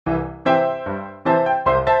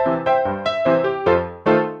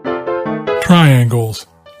Triangles,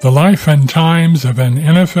 the life and times of an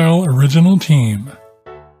NFL original team.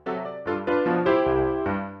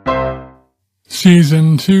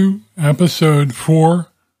 Season 2, Episode 4,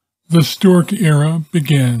 The Storck Era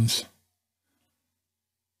begins.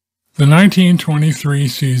 The 1923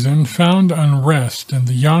 season found unrest in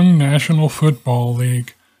the young National Football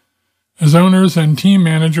League. As owners and team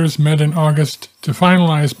managers met in August to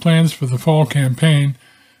finalize plans for the fall campaign,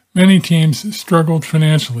 many teams struggled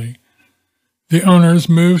financially. The owners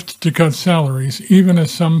moved to cut salaries, even as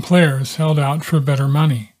some players held out for better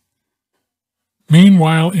money.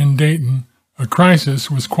 Meanwhile, in Dayton, a crisis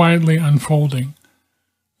was quietly unfolding.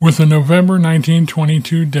 With the November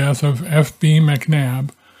 1922 death of F.B.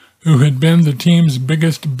 McNabb, who had been the team's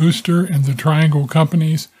biggest booster in the Triangle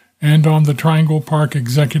companies and on the Triangle Park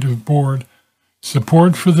Executive Board,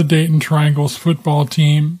 support for the Dayton Triangles football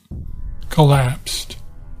team collapsed.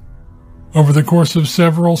 Over the course of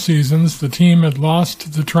several seasons, the team had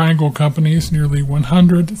lost the Triangle companies nearly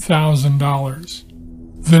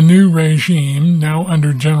 $100,000. The new regime, now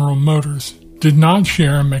under General Motors, did not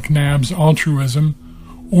share McNabb's altruism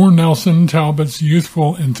or Nelson Talbot's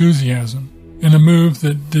youthful enthusiasm. In a move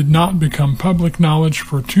that did not become public knowledge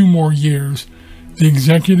for 2 more years, the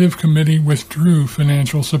executive committee withdrew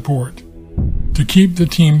financial support. To keep the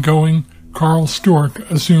team going, Carl Storck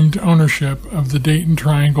assumed ownership of the Dayton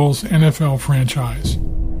Triangles NFL franchise.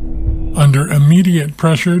 Under immediate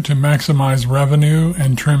pressure to maximize revenue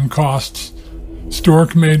and trim costs,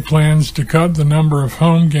 Storck made plans to cut the number of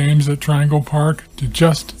home games at Triangle Park to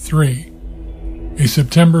just 3. A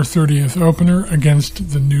September 30th opener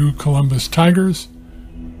against the new Columbus Tigers,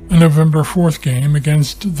 a November 4th game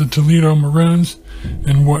against the Toledo Maroons,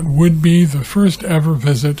 and what would be the first ever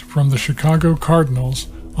visit from the Chicago Cardinals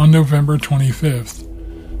on November 25th.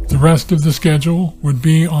 The rest of the schedule would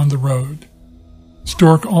be on the road.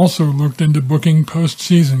 Storck also looked into booking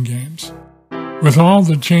postseason games. With all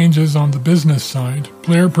the changes on the business side,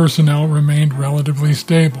 player personnel remained relatively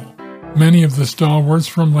stable. Many of the stalwarts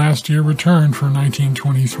from last year returned for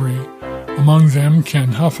 1923. Among them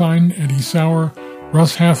Ken Huffine, Eddie Sauer,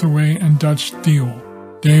 Russ Hathaway, and Dutch Thiel.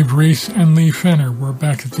 Dave Reese and Lee Fenner were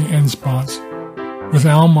back at the end spots. With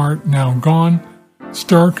Al Mahrt now gone,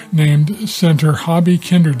 Storck named center Hobby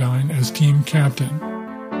Kinderdine as team captain.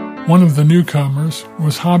 One of the newcomers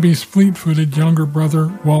was Hobby's fleet-footed younger brother,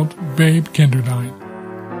 Walt Babe Kinderdine.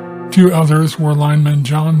 2 others were linemen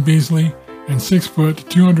John Beasley and 6-foot,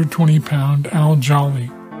 220-pound Al Jolly.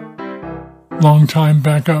 Longtime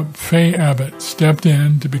backup Fay Abbott stepped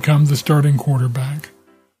in to become the starting quarterback.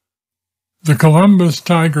 The Columbus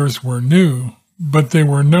Tigers were new, but they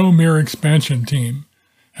were no mere expansion team,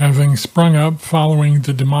 having sprung up following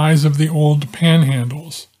the demise of the old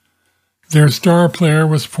Panhandles. Their star player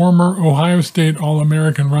was former Ohio State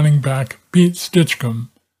All-American running back Pete Stitchcomb.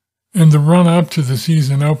 In the run-up to the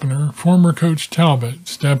season opener, former coach Talbot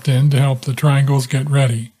stepped in to help the Triangles get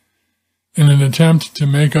ready. In an attempt to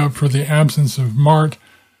make up for the absence of Mahrt,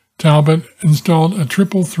 Talbot installed a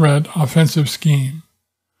triple-threat offensive scheme.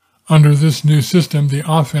 Under this new system, the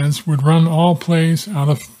offense would run all plays out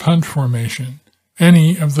of punt formation.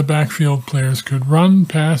 Any of the backfield players could run,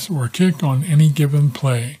 pass, or kick on any given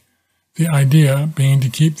play, the idea being to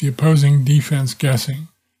keep the opposing defense guessing.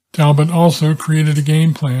 Talbot also created a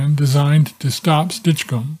game plan designed to stop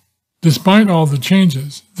Stitchcomb. Despite all the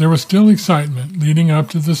changes, there was still excitement leading up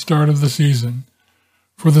to the start of the season.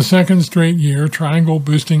 For the second straight year,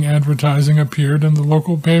 Triangle-boosting advertising appeared in the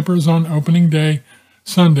local papers on opening day,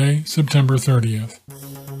 Sunday, September 30th.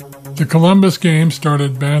 The Columbus game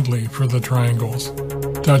started badly for the Triangles.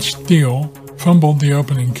 Dutch Thiel fumbled the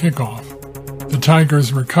opening kickoff. The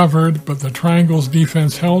Tigers recovered, but the Triangles'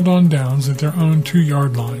 defense held on downs at their own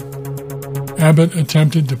 2-yard line. Abbott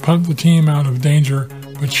attempted to punt the team out of danger,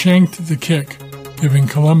 but shanked the kick, giving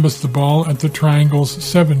Columbus the ball at the Triangles'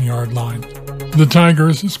 7-yard line. The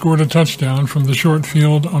Tigers scored a touchdown from the short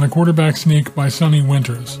field on a quarterback sneak by Sonny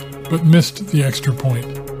Winters, but missed the extra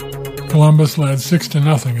point. Columbus led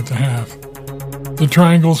 6-0 at the half. The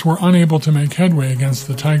Triangles were unable to make headway against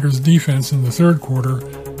the Tigers' defense in the third quarter.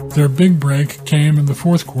 Their big break came in the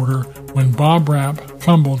fourth quarter when Bob Rapp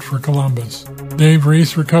fumbled for Columbus. Dave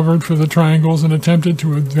Reese recovered for the Triangles and attempted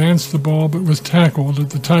to advance the ball but was tackled at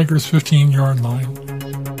the Tigers' 15-yard line.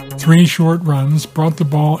 3 short runs brought the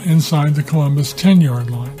ball inside the Columbus 10-yard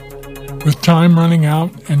line. With time running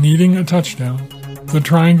out and needing a touchdown, the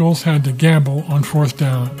Triangles had to gamble on 4th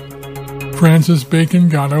down. Francis Bacon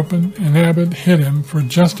got open and Abbott hit him for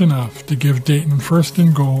just enough to give Dayton 1st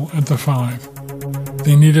and goal at the 5.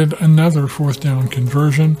 They needed another 4th down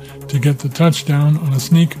conversion to get the touchdown on a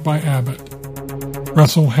sneak by Abbott.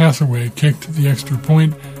 Russell Hathaway kicked the extra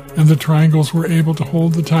point, and the Triangles were able to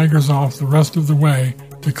hold the Tigers off the rest of the way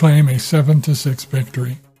to claim a 7-6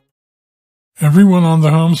 victory. Everyone on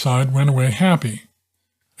the home side went away happy.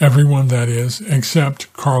 Everyone, that is,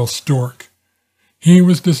 except Carl Storck. He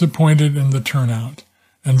was disappointed in the turnout,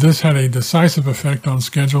 and this had a decisive effect on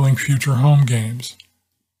scheduling future home games.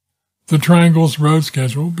 The Triangles' road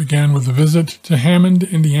schedule began with a visit to Hammond,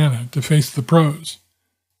 Indiana, to face the Pros.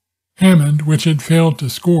 Hammond, which had failed to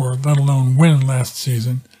score, let alone win last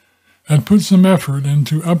season, had put some effort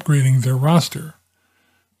into upgrading their roster.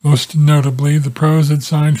 Most notably, the Pros had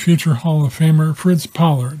signed future Hall of Famer Fritz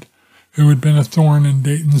Pollard, who had been a thorn in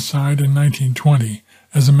Dayton's side in 1920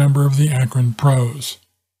 as a member of the Akron Pros.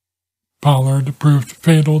 Pollard proved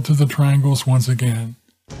fatal to the Triangles once again.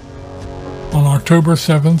 On October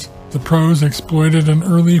 7th, the Pros exploited an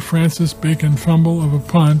early Francis Bacon fumble of a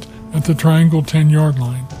punt at the Triangle 10-yard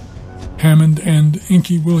line. Hammond and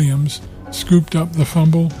Inky Williams scooped up the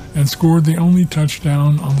fumble and scored the only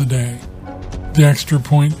touchdown on the day. The extra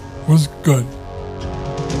point was good.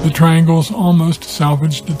 The Triangles almost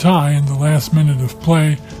salvaged a tie in the last minute of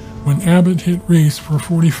play when Abbott hit Reese for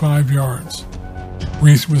 45 yards.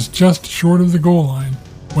 Reese was just short of the goal line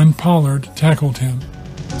when Pollard tackled him,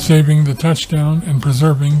 saving the touchdown and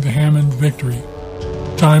preserving the Hammond victory.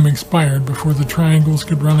 Time expired before the Triangles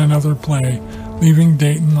could run another play, leaving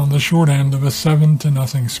Dayton on the short end of a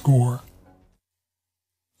 7-0 score.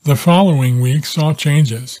 The following week saw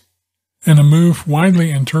changes. In a move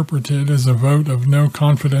widely interpreted as a vote of no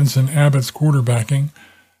confidence in Abbott's quarterbacking,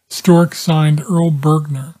 Storck signed Earl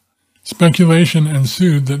Bergner. Speculation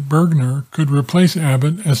ensued that Bergner could replace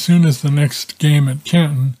Abbott as soon as the next game at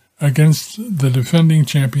Canton against the defending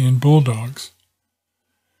champion Bulldogs.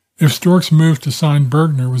 If Storck's move to sign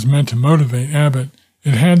Bergner was meant to motivate Abbott,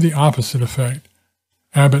 it had the opposite effect.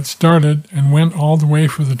 Abbott started and went all the way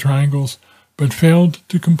for the Triangles, but failed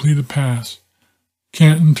to complete a pass.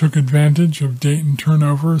 Canton took advantage of Dayton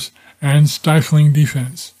turnovers and stifling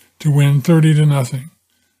defense to win 30-0.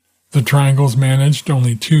 The Triangles managed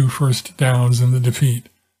only 2 first downs in the defeat.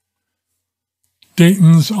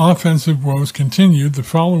 Dayton's offensive woes continued the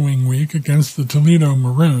following week against the Toledo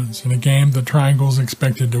Maroons in a game the Triangles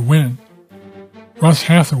expected to win. Russ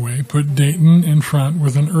Hathaway put Dayton in front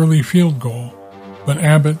with an early field goal, but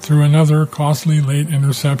Abbott threw another costly late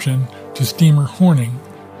interception to Steamer Horning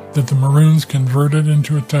that the Maroons converted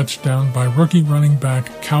into a touchdown by rookie running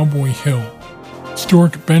back Cowboy Hill.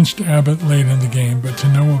 Storck benched Abbott late in the game, but to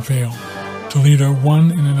no avail. Toledo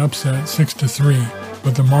won in an upset 6-3,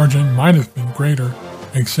 but the margin might have been greater,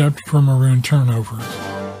 except for Maroon turnovers.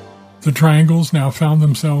 The Triangles now found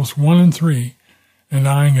themselves 1-3 and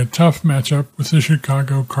eyeing a tough matchup with the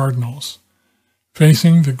Chicago Cardinals.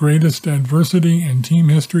 Facing the greatest adversity in team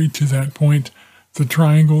history to that point, the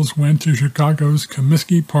Triangles went to Chicago's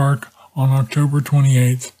Comiskey Park on October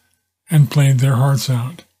 28th and played their hearts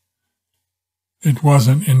out. It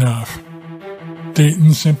wasn't enough.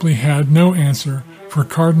 Dayton simply had no answer for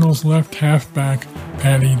Cardinals left halfback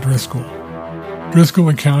Patty Driscoll. Driscoll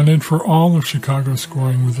accounted for all of Chicago's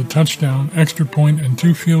scoring with a touchdown, extra point, and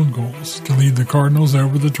 2 field goals to lead the Cardinals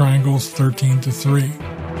over the Triangles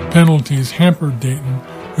 13-3. Penalties hampered Dayton,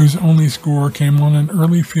 whose only score came on an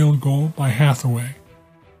early field goal by Hathaway.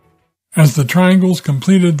 As the Triangles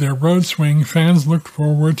completed their road swing, fans looked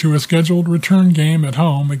forward to a scheduled return game at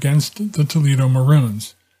home against the Toledo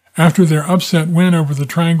Maroons. After their upset win over the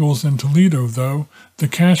Triangles in Toledo, though, the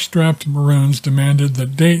cash-strapped Maroons demanded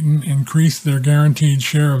that Dayton increase their guaranteed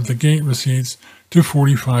share of the gate receipts to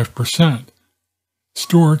 45%.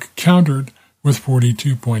 Storck countered with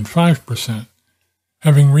 42.5%.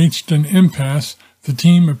 Having reached an impasse, the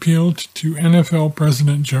team appealed to NFL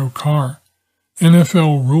President Joe Carr.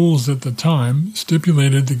 NFL rules at the time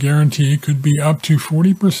stipulated the guarantee could be up to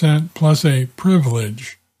 40% plus a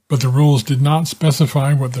privilege, but the rules did not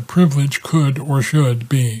specify what the privilege could or should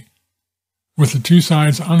be. With the two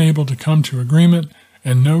sides unable to come to agreement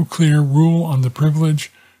and no clear rule on the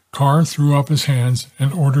privilege, Carr threw up his hands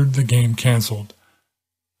and ordered the game canceled.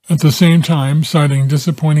 At the same time, citing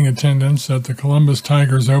disappointing attendance at the Columbus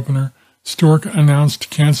Tigers opener, Storck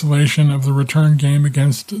announced cancellation of the return game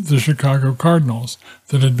against the Chicago Cardinals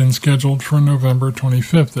that had been scheduled for November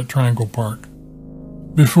 25th at Triangle Park.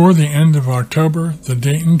 Before the end of October, the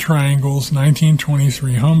Dayton Triangles'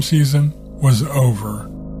 1923 home season was over.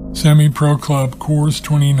 Semi-pro club Coors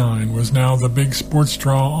 29 was now the big sports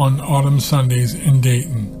draw on autumn Sundays in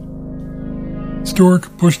Dayton.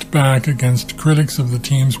 Storck pushed back against critics of the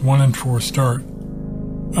team's 1-4 start.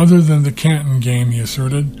 Other than the Canton game, he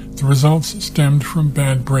asserted, the results stemmed from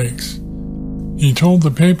bad breaks. He told the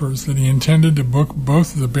papers that he intended to book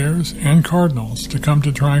both the Bears and Cardinals to come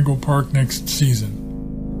to Triangle Park next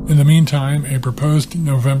season. In the meantime, a proposed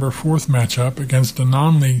November 4th matchup against a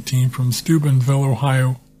non-league team from Steubenville,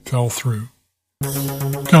 Ohio, fell through.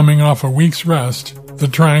 Coming off a week's rest, the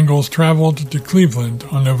Triangles traveled to Cleveland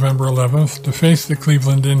on November 11th to face the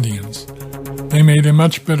Cleveland Indians. They made a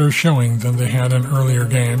much better showing than they had in earlier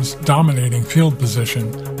games, dominating field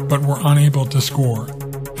position, but were unable to score.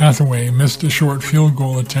 Hathaway missed a short field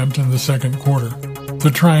goal attempt in the second quarter. The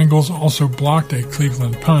Triangles also blocked a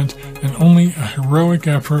Cleveland punt, and only a heroic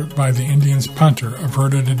effort by the Indians' punter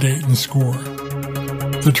averted a Dayton score.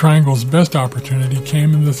 The Triangles' best opportunity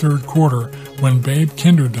came in the third quarter when Babe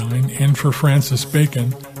Kinderdine, in for Francis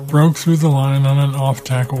Bacon, broke through the line on an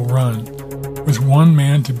off-tackle run. With one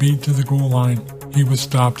man to beat to the goal line, he was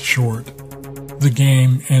stopped short. The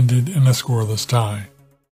game ended in a scoreless tie.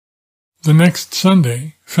 The next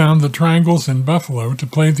Sunday found the Triangles in Buffalo to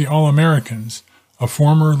play the All-Americans, a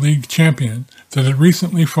former league champion that had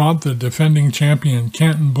recently fought the defending champion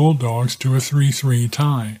Canton Bulldogs to a 3-3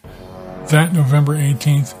 tie. That November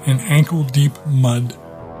 18th, in ankle-deep mud,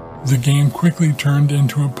 the game quickly turned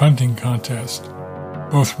into a punting contest.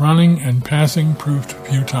 Both running and passing proved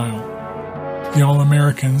futile. The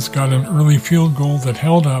All-Americans got an early field goal that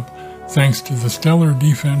held up thanks to the stellar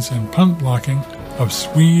defense and punt blocking of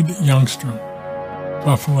Swede Youngstrom.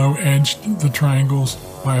 Buffalo edged the Triangles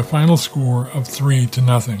by a final score of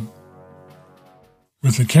 3-0.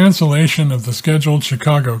 With the cancellation of the scheduled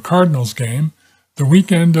Chicago Cardinals game, the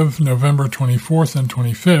weekend of November 24th and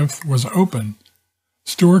 25th was open.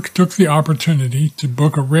 Storck took the opportunity to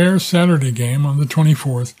book a rare Saturday game on the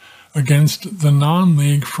 24th against the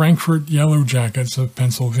non-league Frankfurt Yellow Jackets of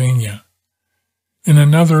Pennsylvania. In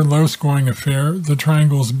another low-scoring affair, the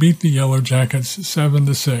Triangles beat the Yellow Jackets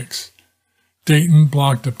 7-6. Dayton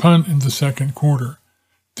blocked a punt in the second quarter.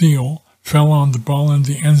 Thiel fell on the ball in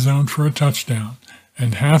the end zone for a touchdown,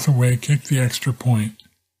 and Hathaway kicked the extra point.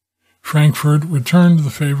 Frankfurt returned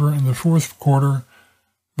the favor in the fourth quarter,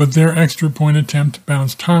 but their extra point attempt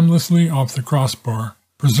bounced harmlessly off the crossbar,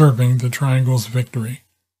 preserving the Triangles' victory.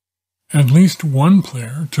 At least one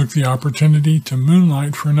player took the opportunity to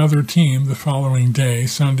moonlight for another team the following day,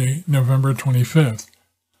 Sunday, November 25th.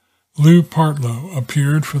 Lou Partlow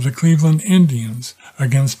appeared for the Cleveland Indians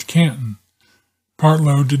against Canton.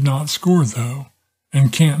 Partlow did not score, though,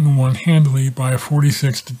 and Canton won handily by a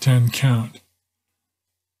 46-10 count.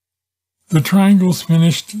 The Triangles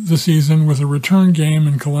finished the season with a return game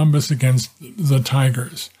in Columbus against the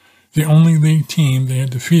Tigers, the only league team they had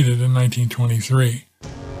defeated in 1923.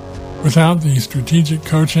 Without the strategic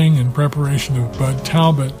coaching and preparation of Bud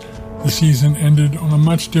Talbot, the season ended on a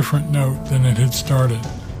much different note than it had started.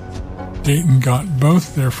 Dayton got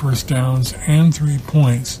both their first downs and 3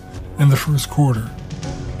 points in the first quarter,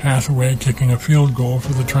 Hathaway kicking a field goal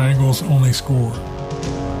for the Triangles' only score.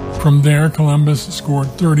 From there, Columbus scored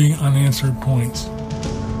 30 unanswered points.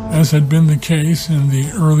 As had been the case in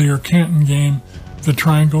the earlier Canton game, the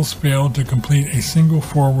Triangles failed to complete a single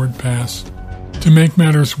forward pass. To make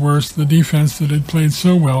matters worse, the defense that had played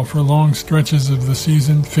so well for long stretches of the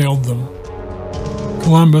season failed them.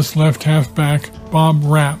 Columbus left halfback Bob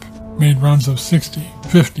Rapp made runs of 60,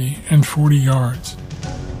 50, and 40 yards.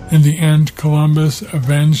 In the end, Columbus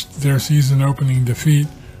avenged their season-opening defeat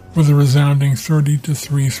with a resounding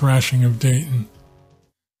 30-3 thrashing of Dayton.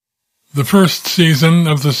 The first season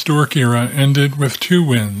of the Storck era ended with 2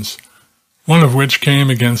 wins, one of which came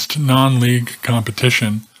against non-league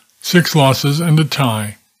competition, 6 losses and a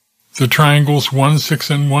tie. The Triangles'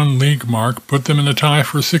 1-6-1 league mark put them in a tie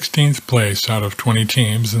for 16th place out of 20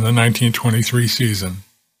 teams in the 1923 season.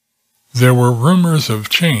 There were rumors of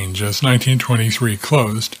change as 1923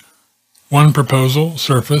 closed. One proposal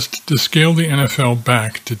surfaced to scale the NFL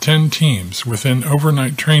back to 10 teams within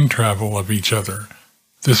overnight train travel of each other.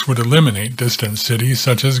 This would eliminate distant cities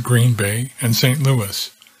such as Green Bay and St.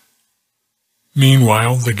 Louis.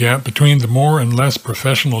 Meanwhile, the gap between the more and less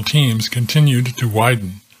professional teams continued to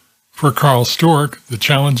widen. For Carl Storck, the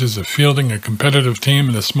challenges of fielding a competitive team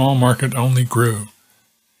in a small market only grew.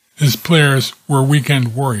 His players were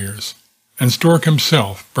weekend warriors, and Storck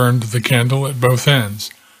himself burned the candle at both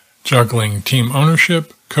ends, juggling team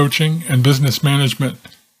ownership, coaching, and business management,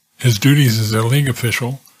 his duties as a league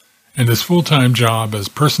official, and his full-time job as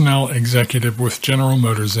personnel executive with General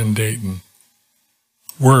Motors in Dayton.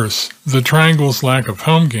 Worse, the Triangles' lack of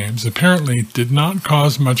home games apparently did not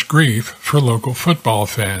cause much grief for local football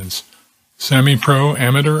fans. Semi-pro,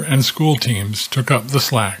 amateur, and school teams took up the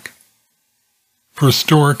slack. For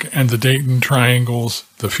Storck and the Dayton Triangles,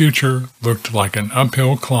 the future looked like an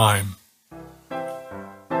uphill climb.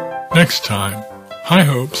 Next time high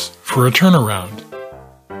hopes for a turnaround.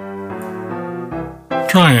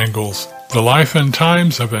 Triangles, the life and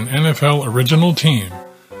times of an NFL original team.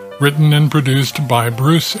 Written and produced by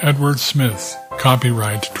Bruce Edward Smith.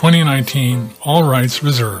 Copyright 2019, all rights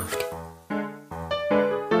reserved.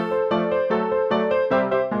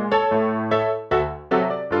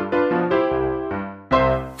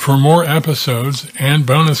 For more episodes and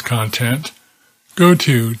bonus content, go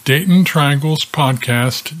to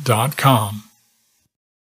DaytonTrianglesPodcast.com.